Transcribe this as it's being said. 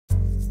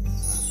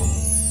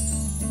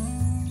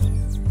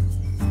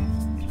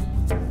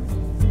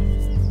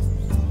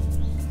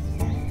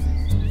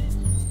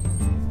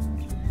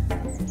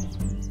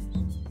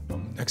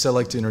Next, I'd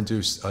like to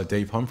introduce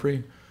Dave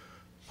Humphery.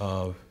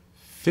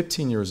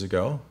 15 years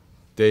ago,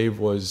 Dave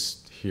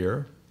was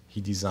here.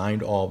 He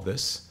designed all of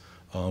this,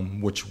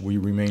 which we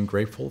remain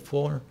grateful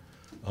for.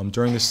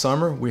 During the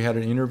summer, we had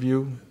an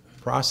interview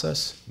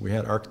process. We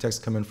had architects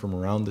come in from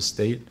around the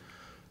state.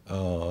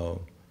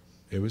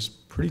 It was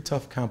pretty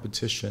tough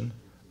competition.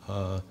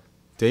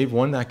 Dave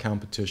won that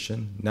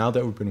competition. Now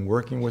that we've been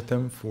working with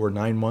him for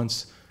 9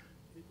 months,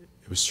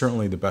 it was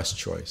certainly the best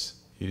choice.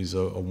 He's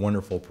a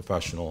wonderful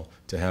professional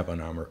to have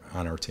on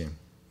our team.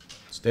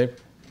 So Dave?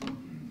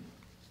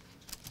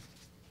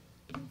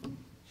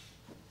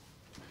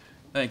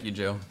 Thank you,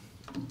 Joe.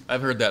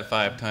 I've heard that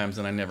 5 times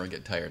and I never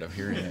get tired of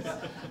hearing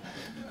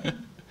it.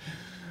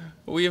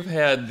 We've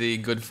had the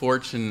good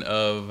fortune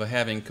of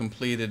having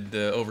completed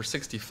over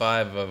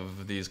 65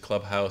 of these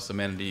clubhouse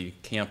amenity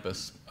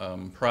campus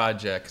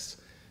projects.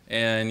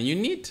 And you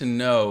need to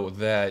know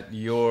that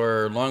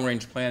your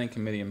long-range planning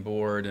committee and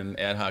board and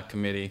ad hoc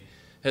committee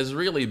has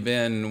really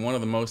been one of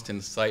the most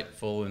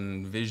insightful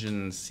and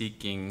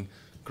vision-seeking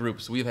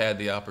groups we've had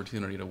the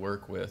opportunity to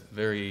work with.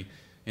 Very,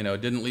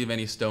 didn't leave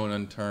any stone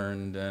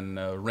unturned and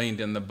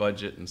reined in the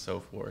budget and so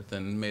forth,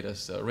 and ran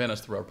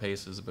us through our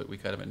paces, but we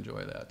kind of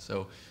enjoy that.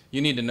 So you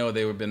need to know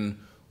they have been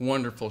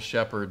wonderful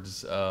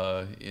shepherds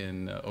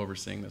in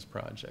overseeing this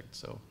project.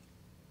 So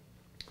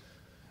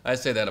I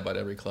say that about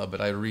every club, but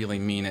I really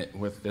mean it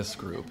with this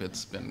group.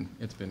 It's been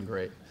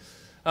great.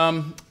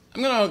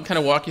 I'm going to kind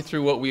of walk you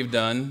through what we've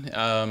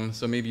done,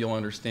 so maybe you'll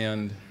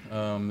understand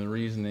the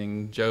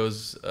reasoning. Joe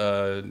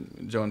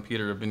and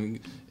Peter have been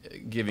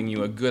giving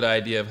you a good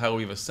idea of how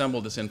we've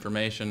assembled this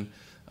information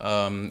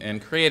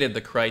and created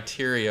the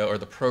criteria or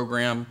the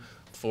program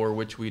for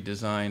which we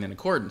design in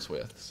accordance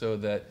with, so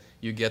that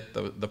you get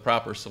the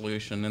proper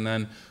solution. And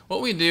then what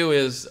we do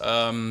is,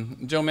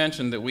 Joe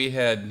mentioned that we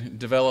had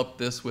developed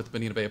this with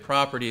Bonita Bay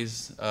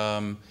Properties,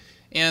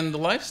 and the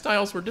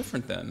lifestyles were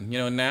different then.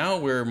 Now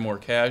we're more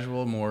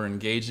casual, more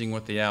engaging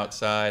with the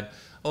outside.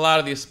 A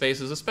lot of these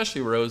spaces, especially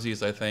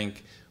Rosie's, I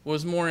think,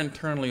 was more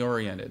internally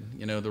oriented.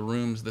 The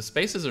rooms, the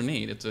spaces are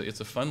neat.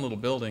 It's a fun little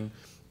building,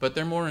 but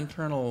they're more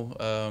internal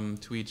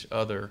to each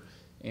other.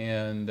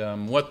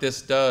 And what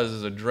this does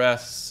is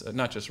address,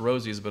 not just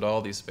Rosie's, but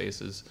all these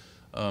spaces,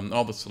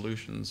 all the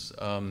solutions,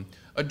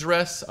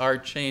 address our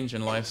change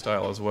in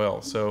lifestyle as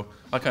well. So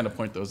I'll kind of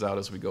point those out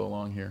as we go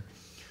along here.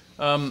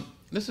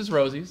 This is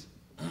Rosie's.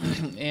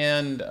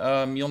 And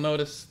you'll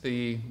notice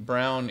the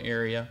brown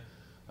area,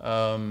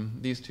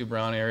 these 2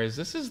 brown areas.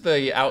 This is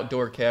the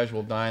outdoor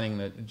casual dining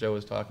that Joe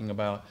was talking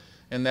about,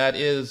 and that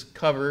is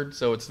covered,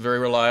 so it's very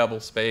reliable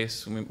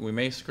space. We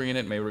may screen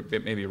it,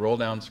 maybe roll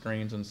down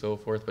screens and so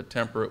forth, but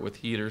temper it with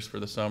heaters for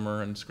the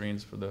summer and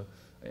screens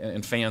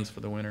and fans for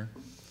the winter,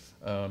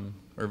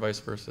 or vice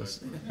versa.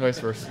 Vice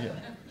versa,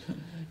 yeah.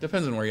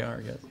 Depends on where you are,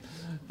 I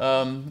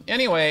guess.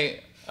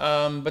 Anyway.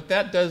 But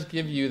that does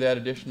give you that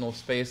additional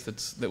space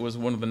that was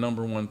one of the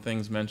 #1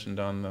 things mentioned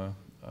on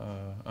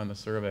the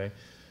survey.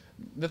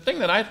 The thing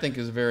that I think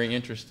is very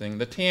interesting,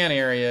 the tan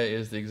area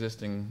is the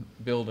existing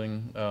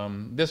building.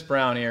 This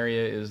brown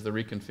area is the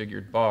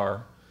reconfigured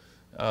bar.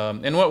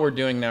 And what we're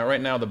doing now,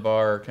 right now the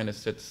bar kind of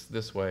sits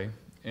this way,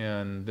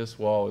 and this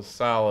wall is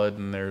solid,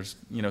 and there's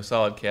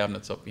solid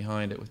cabinets up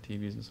behind it with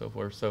TVs and so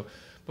forth.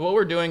 But what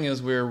we're doing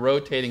is we're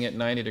rotating it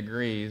 90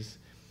 degrees.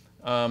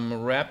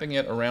 Wrapping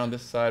it around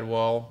this side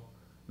wall,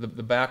 the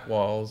back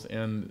walls,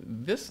 and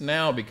this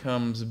now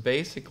becomes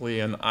basically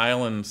an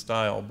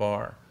island-style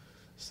bar,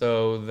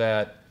 so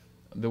that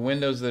the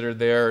windows that are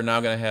there are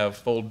now going to have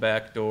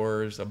fold-back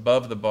doors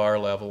above the bar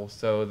level,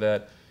 so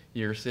that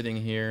you're sitting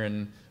here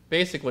and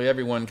basically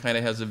everyone kind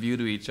of has a view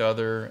to each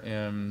other.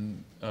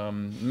 And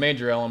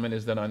major element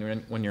is that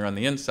when you're on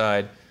the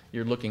inside,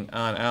 you're looking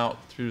on out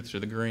through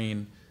the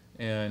green,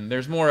 and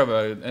there's more of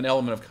an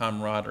element of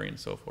camaraderie and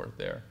so forth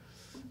there.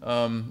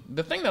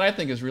 The thing that I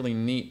think is really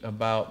neat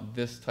about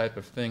this type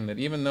of thing, that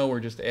even though we're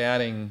just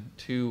adding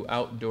 2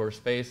 outdoor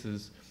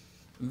spaces,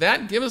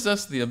 that gives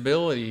us the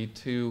ability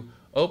to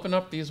open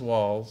up these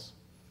walls,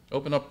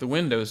 open up the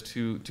windows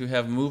to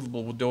have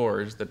movable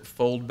doors that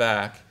fold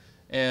back,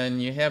 and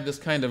you have this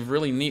kind of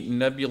really neat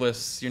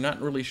nebulous, you're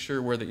not really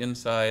sure where the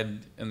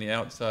inside and the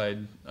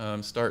outside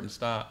start and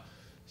stop.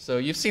 So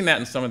you've seen that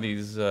in some of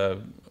these,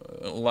 a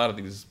lot of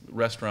these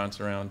restaurants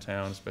around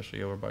town,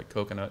 especially over by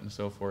Coconut and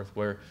so forth,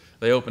 where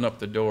they open up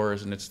the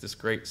doors and it's this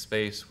great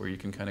space where you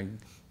can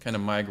kind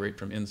of migrate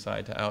from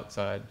inside to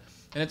outside,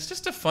 and it's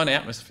just a fun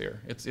atmosphere.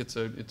 It's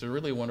a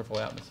really wonderful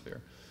atmosphere.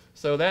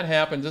 So that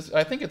happens.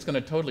 I think it's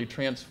going to totally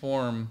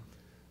transform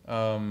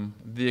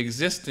the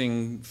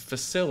existing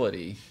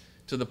facility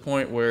to the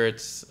point where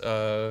it's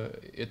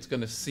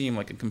going to seem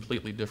like a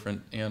completely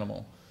different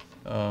animal.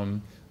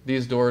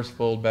 These doors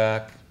fold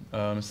back.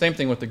 Same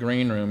thing with the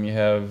green room. You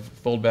have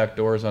fold-back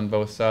doors on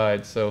both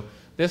sides. So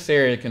this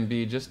area can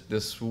be just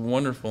this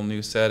wonderful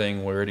new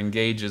setting where it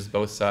engages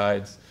both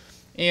sides.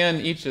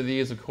 And each of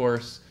these, of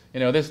course,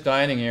 this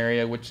dining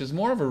area, which is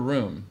more of a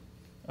room,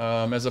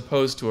 as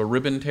opposed to a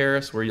ribbon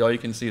terrace where all you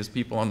can see is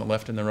people on the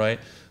left and the right.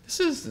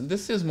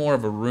 This is more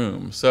of a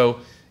room. So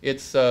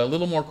it's a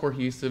little more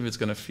cohesive. It's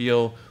going to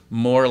feel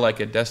more like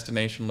a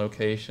destination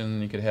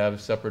location. You could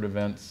have separate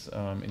events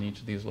in each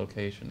of these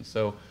locations.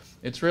 So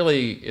it's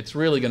really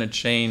going to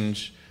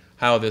change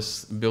how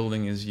this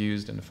building is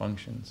used and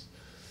functions.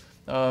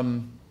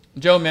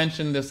 Joe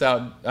mentioned this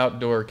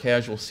outdoor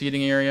casual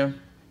seating area.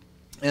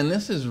 And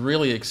this is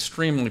really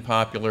extremely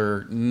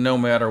popular no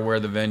matter where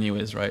the venue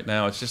is right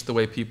now. It's just the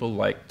way people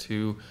like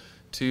to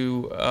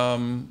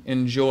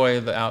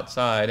enjoy the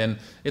outside. And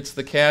it's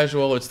the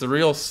casual, it's the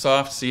real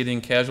soft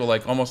seating, casual,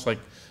 like almost like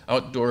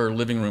outdoor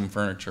living room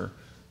furniture.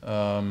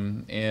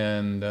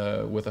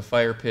 With a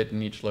fire pit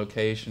in each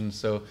location.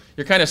 So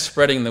you're kind of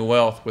spreading the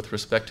wealth with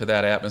respect to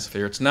that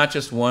atmosphere. It's not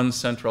just one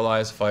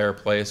centralized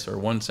fireplace or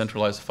one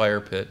centralized fire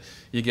pit.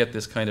 You get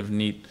this kind of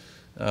neat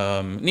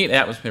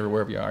atmosphere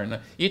wherever you are. And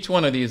each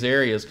one of these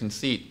areas can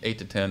seat 8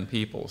 to 10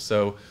 people.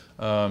 So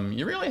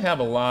you really have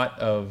a lot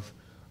of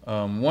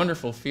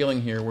wonderful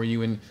feeling here where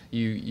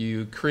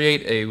you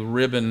create a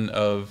ribbon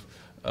of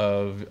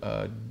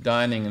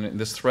dining and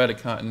this thread of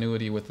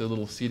continuity with the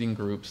little seating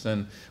groups.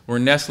 And we're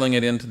nestling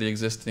it into the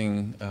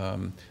existing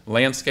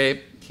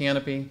landscape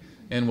canopy,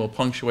 and we'll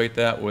punctuate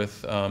that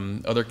with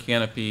other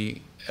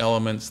canopy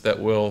elements that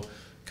will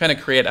kind of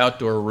create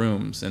outdoor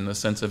rooms in the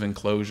sense of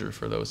enclosure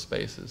for those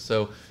spaces.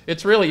 So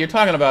it's really, you're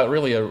talking about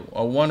really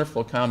a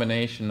wonderful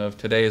combination of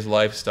today's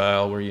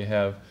lifestyle where you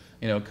have,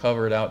 you know,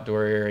 covered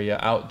outdoor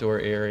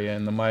area,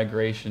 and the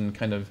migration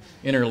kind of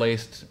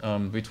interlaced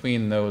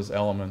between those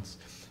elements.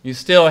 You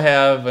still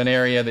have an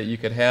area that you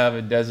could have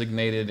a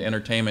designated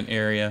entertainment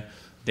area,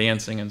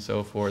 dancing and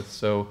so forth.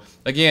 So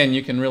again,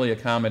 you can really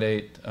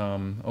accommodate a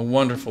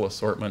wonderful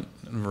assortment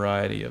and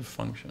variety of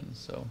functions.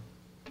 So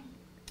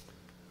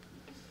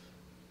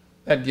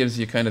that gives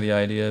you kind of the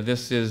idea.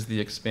 This is the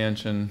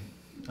expansion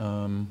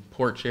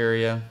porch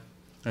area.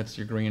 That's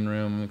your green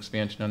room,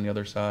 expansion on the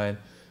other side.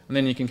 And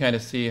then you can kind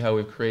of see how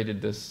we've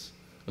created this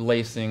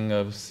lacing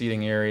of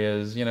seating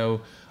areas, you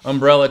know,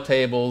 umbrella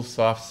tables,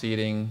 soft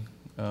seating,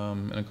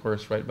 and of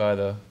course right by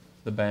the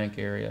bank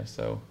area.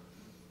 So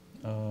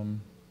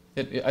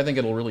I think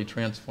it'll really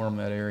transform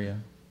that area.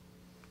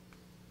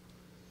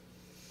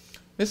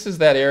 This is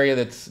that area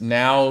that's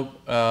now,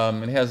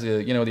 it has,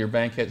 you know, your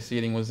banquet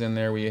seating was in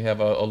there where you have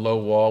a low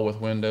wall with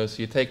windows.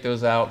 So you take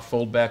those out,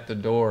 fold back the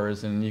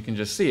doors, and you can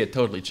just see it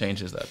totally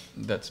changes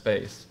that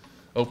space.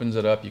 Opens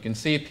it up. You can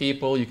see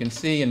people, you can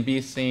see and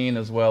be seen,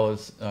 as well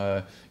as,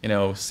 you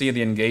know, see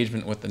the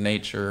engagement with the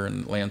nature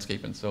and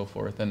landscape and so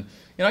forth. And,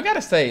 you know, I got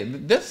to say,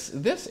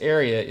 this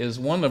area is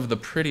one of the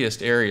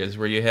prettiest areas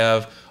where you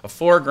have a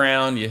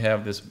foreground, you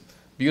have this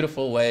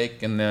beautiful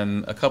lake, and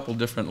then a couple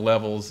different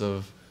levels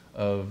of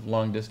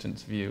long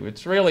distance view.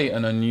 It's really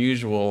an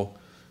unusual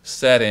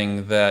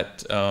setting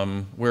that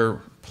we're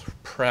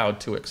proud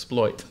to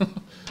exploit.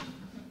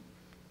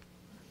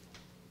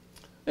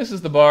 This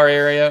is the bar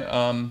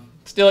area.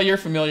 Still, you're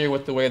familiar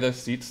with the way the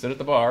seats sit at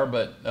the bar,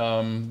 but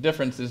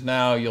difference is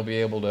now you'll be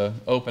able to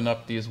open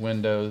up these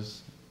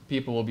windows.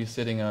 People will be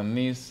sitting on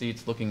these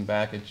seats looking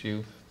back at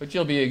you, but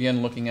you'll be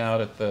again looking out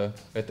at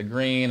the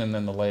green and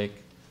then the lake.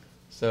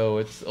 So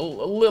it's a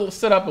little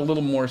set up a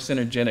little more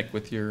synergetic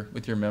with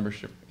your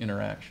membership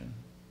interaction.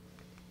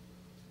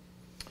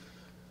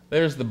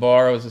 There's the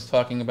bar I was just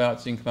talking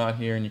about. So you can come out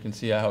here and you can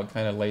see how it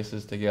kind of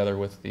laces together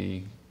with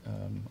the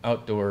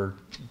outdoor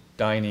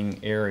dining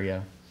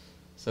area.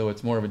 So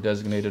it's more of a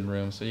designated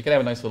room. So you could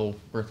have a nice little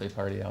birthday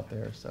party out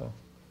there. So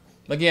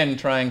again,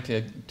 trying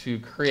to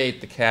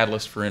create the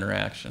catalyst for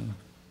interaction.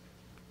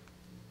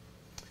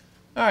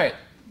 All right,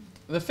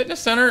 the fitness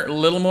center, a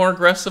little more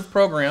aggressive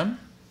program.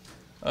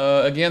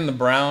 Again, the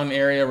brown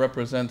area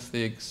represents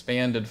the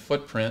expanded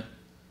footprint.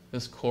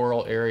 This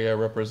coral area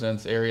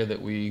represents area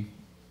that we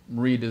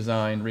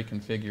redesigned,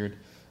 reconfigured,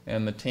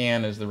 and the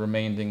tan is the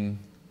remaining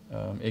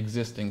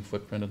existing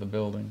footprint of the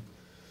building.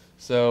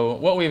 So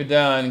what we've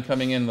done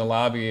coming in the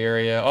lobby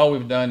area, all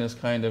we've done is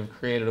kind of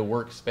created a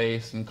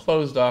workspace and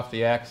closed off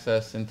the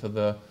access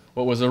into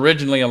what was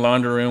originally a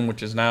laundry room,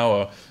 which is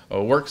now a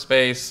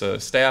workspace, a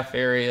staff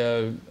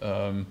area,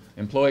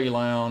 employee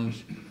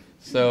lounge.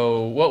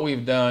 So what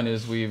we've done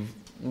is we've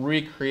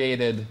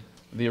recreated,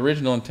 the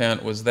original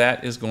intent was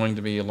that is going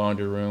to be a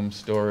laundry room,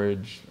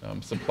 storage,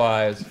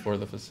 supplies for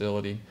the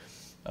facility.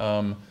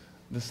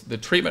 The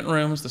treatment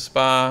rooms, the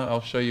spa,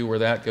 I'll show you where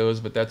that goes,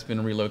 but that's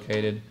been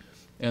relocated.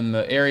 And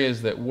the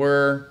areas that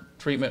were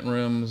treatment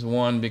rooms,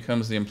 one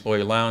becomes the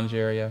employee lounge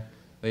area.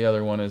 The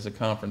other one is a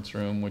conference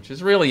room, which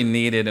is really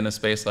needed in a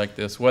space like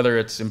this, whether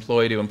it's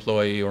employee to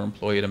employee or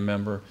employee to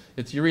member.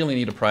 You really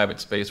need a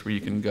private space where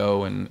you can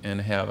go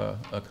and have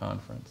a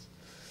conference.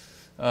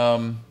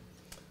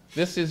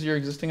 This is your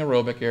existing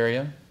aerobic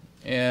area.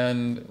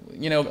 And,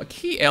 you know,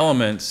 key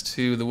elements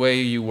to the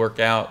way you work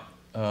out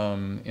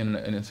in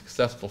a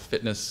successful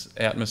fitness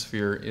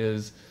atmosphere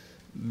is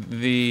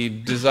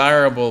the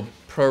desirable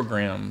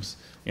programs,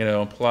 you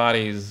know,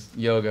 Pilates,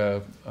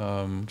 yoga,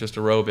 just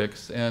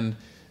aerobics, and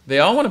they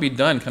all want to be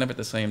done kind of at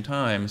the same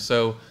time.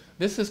 So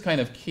this is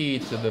kind of key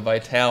to the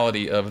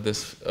vitality of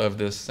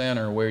this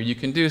center, where you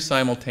can do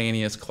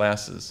simultaneous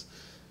classes.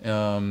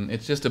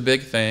 It's just a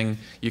big thing.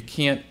 You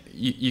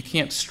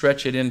can't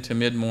stretch it into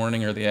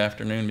mid-morning or the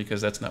afternoon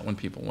because that's not when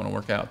people want to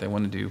work out. They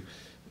want to do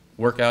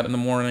work out in the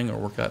morning or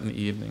work out in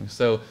the evening.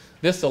 So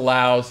this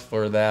allows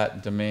for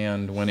that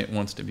demand when it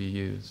wants to be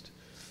used.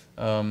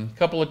 A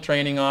couple of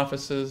training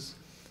offices,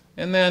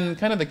 and then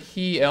kind of the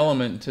key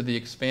element to the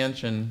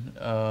expansion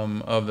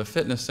of the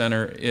fitness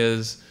center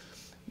is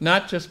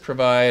not just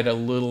provide a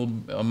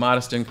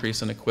modest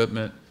increase in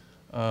equipment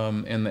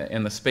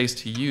and the space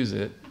to use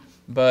it,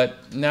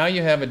 but now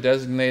you have a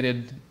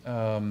designated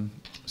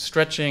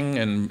stretching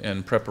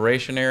and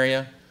preparation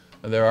area.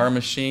 There are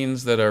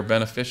machines that are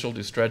beneficial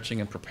to stretching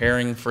and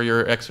preparing for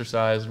your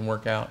exercise and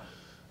workout.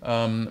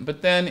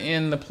 But then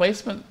in the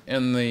placement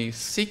and the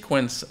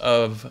sequence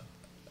of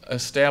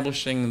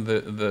establishing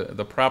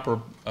the proper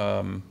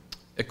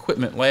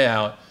equipment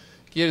layout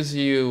gives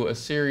you a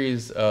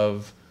series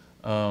of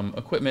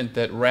equipment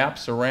that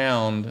wraps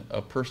around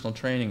a personal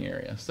training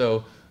area.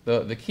 So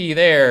the key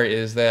there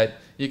is that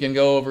you can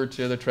go over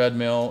to the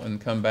treadmill and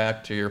come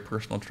back to your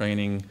personal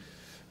training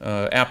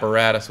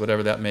apparatus,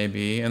 whatever that may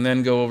be, and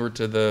then go over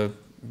to the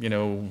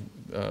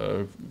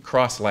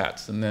cross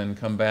lats, and then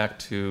come back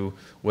to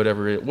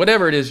whatever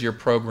it is your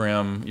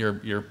program,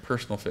 your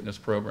personal fitness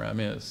program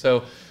is.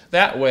 So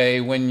that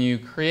way, when you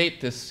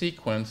create this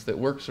sequence that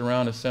works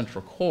around a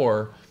central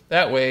core,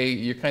 that way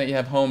you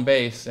have home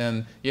base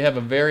and you have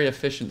a very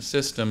efficient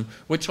system,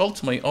 which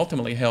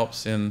ultimately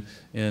helps in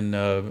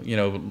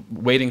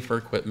waiting for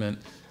equipment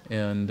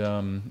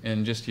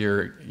and just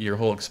your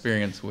whole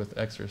experience with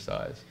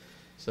exercise.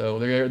 So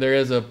there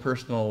is a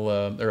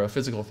a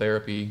physical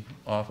therapy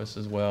office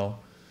as well.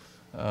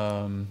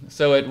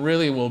 So it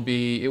really will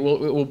be, it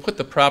will put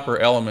the proper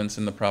elements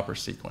in the proper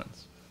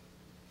sequence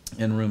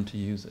and room to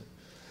use it.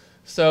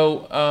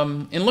 So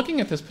in looking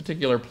at this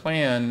particular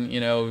plan,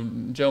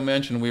 Joe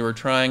mentioned we were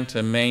trying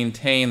to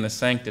maintain the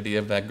sanctity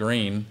of that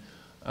green,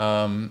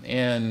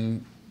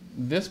 and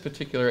this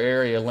particular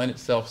area lent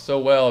itself so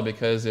well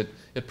because it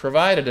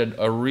provided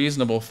a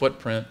reasonable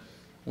footprint.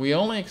 We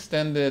only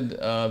extended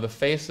the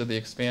face of the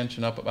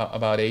expansion up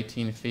about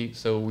 18 feet,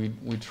 so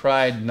we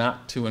tried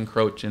not to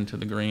encroach into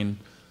the green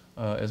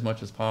as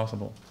much as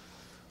possible.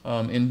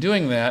 In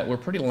doing that, we're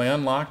pretty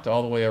landlocked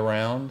all the way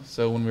around,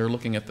 so when we were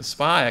looking at the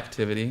spa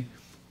activity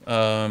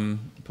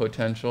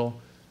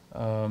potential,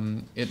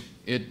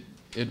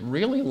 it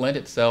really lent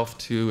itself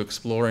to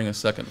exploring a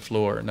second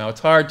floor. Now,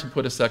 it's hard to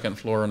put a second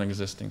floor on an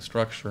existing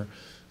structure,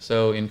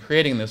 so in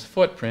creating this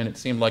footprint, it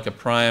seemed like a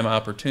prime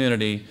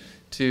opportunity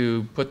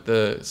to put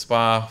the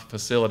spa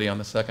facility on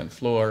the second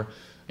floor.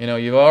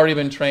 You've already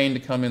been trained to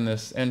come in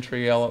this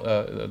entry,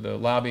 the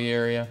lobby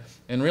area,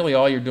 and really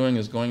all you're doing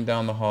is going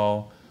down the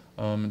hall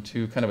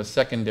to kind of a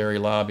secondary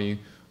lobby,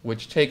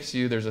 which takes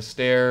you, there's a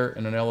stair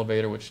and an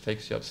elevator which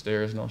takes you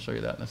upstairs, and I'll show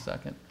you that in a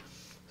second.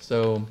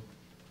 So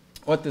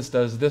what this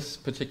does, this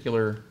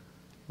particular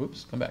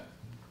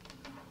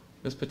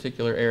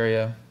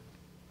area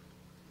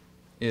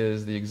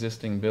is the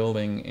existing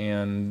building,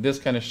 and this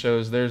kind of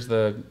shows there's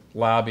the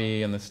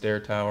lobby and the stair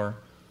tower.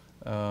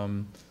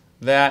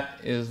 That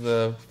is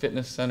the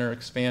fitness center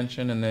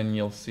expansion, and then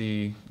you'll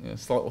see a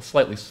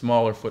slightly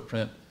smaller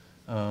footprint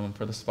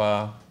for the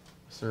spa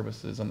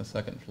services on the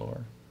second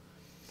floor.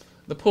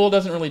 The pool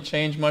doesn't really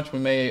change much. We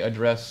may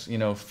address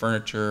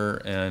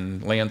furniture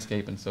and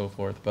landscape and so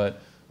forth,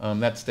 but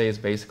that stays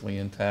basically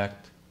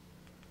intact.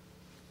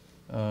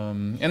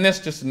 And this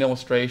is just an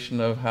illustration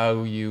of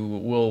how you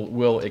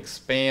will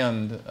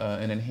expand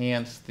and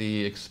enhance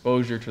the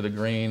exposure to the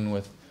green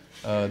with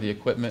the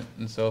equipment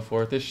and so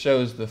forth. This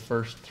shows the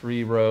first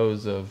 3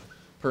 rows of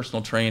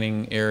personal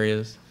training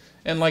areas.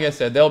 And like I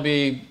said, there'll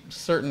be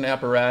certain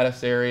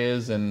apparatus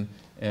areas and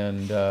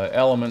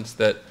elements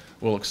that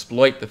will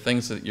exploit the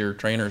things that your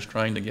trainer is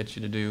trying to get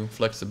you to do,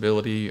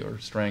 flexibility or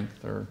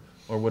strength or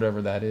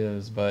whatever that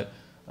is. But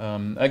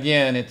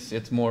again,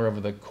 it's more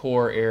of the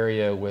core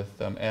area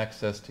with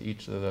access to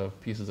each of the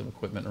pieces of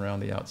equipment around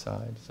the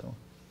outside. So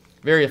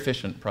very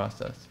efficient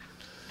process.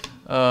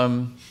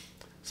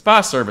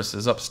 Spa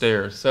services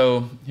upstairs.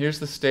 So here's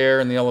the stair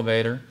and the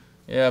elevator.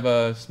 You have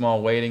a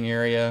small waiting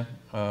area,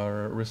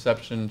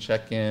 reception,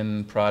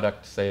 check-in,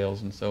 product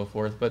sales, and so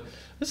forth. But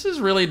this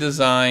is really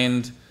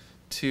designed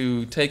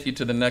to take you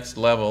to the next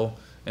level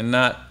and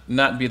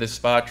not be the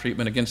spa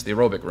treatment against the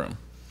aerobic room.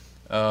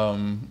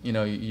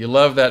 You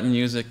love that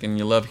music and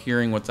you love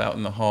hearing what's out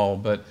in the hall,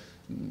 but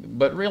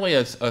really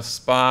a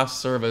spa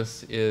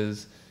service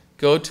is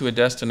go to a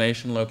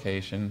destination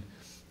location,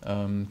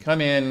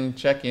 come in,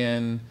 check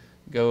in,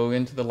 go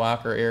into the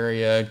locker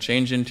area,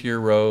 change into your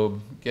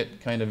robe, get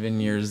kind of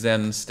in your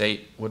Zen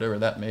state, whatever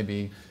that may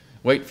be,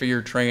 wait for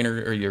your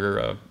trainer or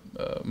your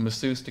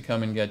masseuse to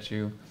come and get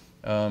you.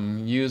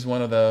 Use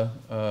one of the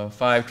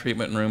 5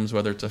 treatment rooms,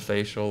 whether it's a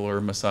facial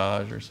or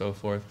massage or so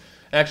forth.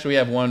 Actually, we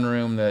have one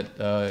room that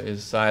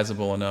is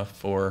sizable enough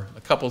for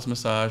a couples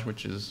massage,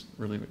 which is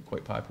really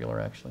quite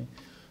popular, actually.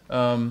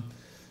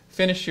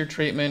 Finish your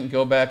treatment,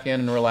 go back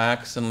in and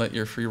relax and let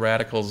your free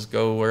radicals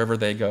go wherever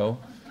they go,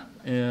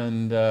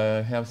 and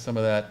have some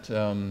of that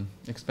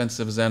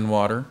expensive Zen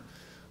water.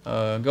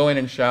 go in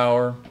and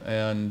shower,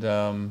 and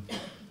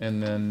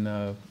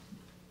then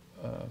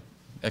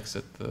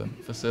exit the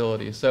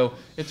facility. So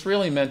it's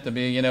really meant to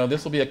be, you know,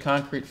 this will be a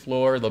concrete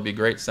floor, there'll be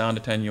great sound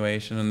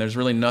attenuation, and there's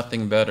really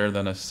nothing better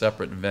than a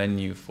separate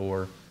venue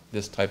for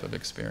this type of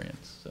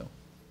experience. So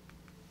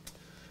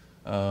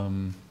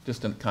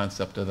just a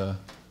concept of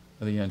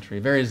the entry,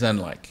 very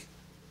Zen-like.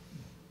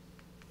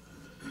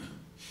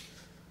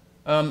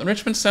 The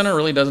Richmond Center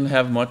really doesn't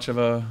have much of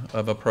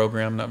a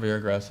program, not very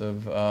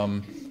aggressive.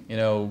 You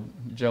know,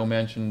 Joe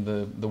mentioned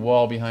the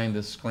wall behind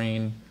the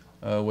screen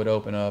would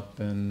open up,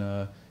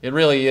 and it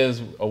really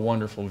is a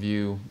wonderful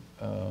view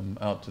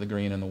out to the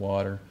green and the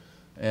water.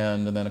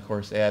 And then, of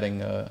course,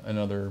 adding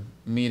another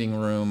meeting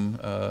room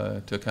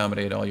to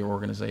accommodate all your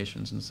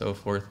organizations and so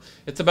forth.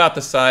 It's about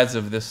the size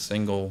of this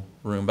single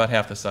room, about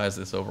half the size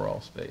of this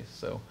overall space.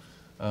 So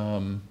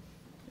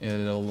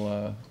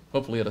it'll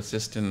hopefully it'll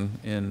assist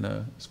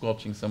in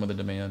squelching some of the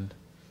demand.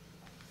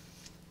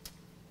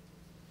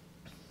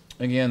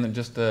 Again,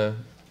 just a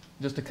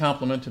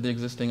compliment to the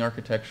existing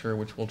architecture,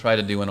 which we'll try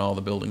to do in all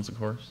the buildings, of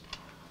course.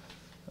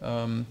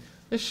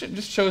 This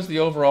just shows the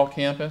overall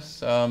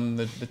campus.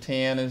 The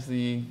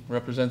tan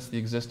represents the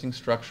existing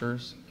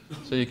structures.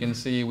 So you can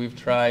see we've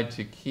tried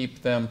to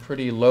keep them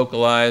pretty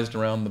localized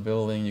around the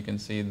building. You can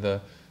see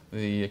the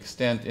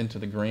extent into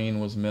the green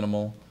was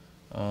minimal,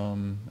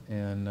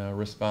 and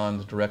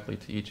responds directly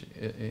to each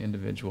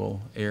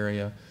individual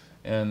area.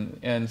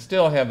 And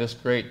still have this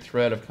great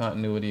thread of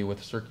continuity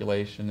with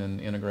circulation and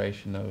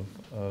integration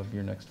of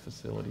your next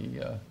facility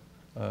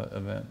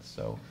events.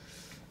 So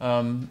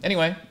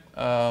anyway,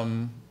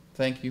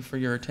 thank you for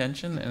your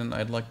attention, and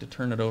I'd like to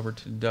turn it over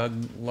to Doug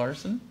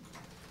Larson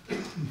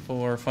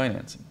for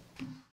financing.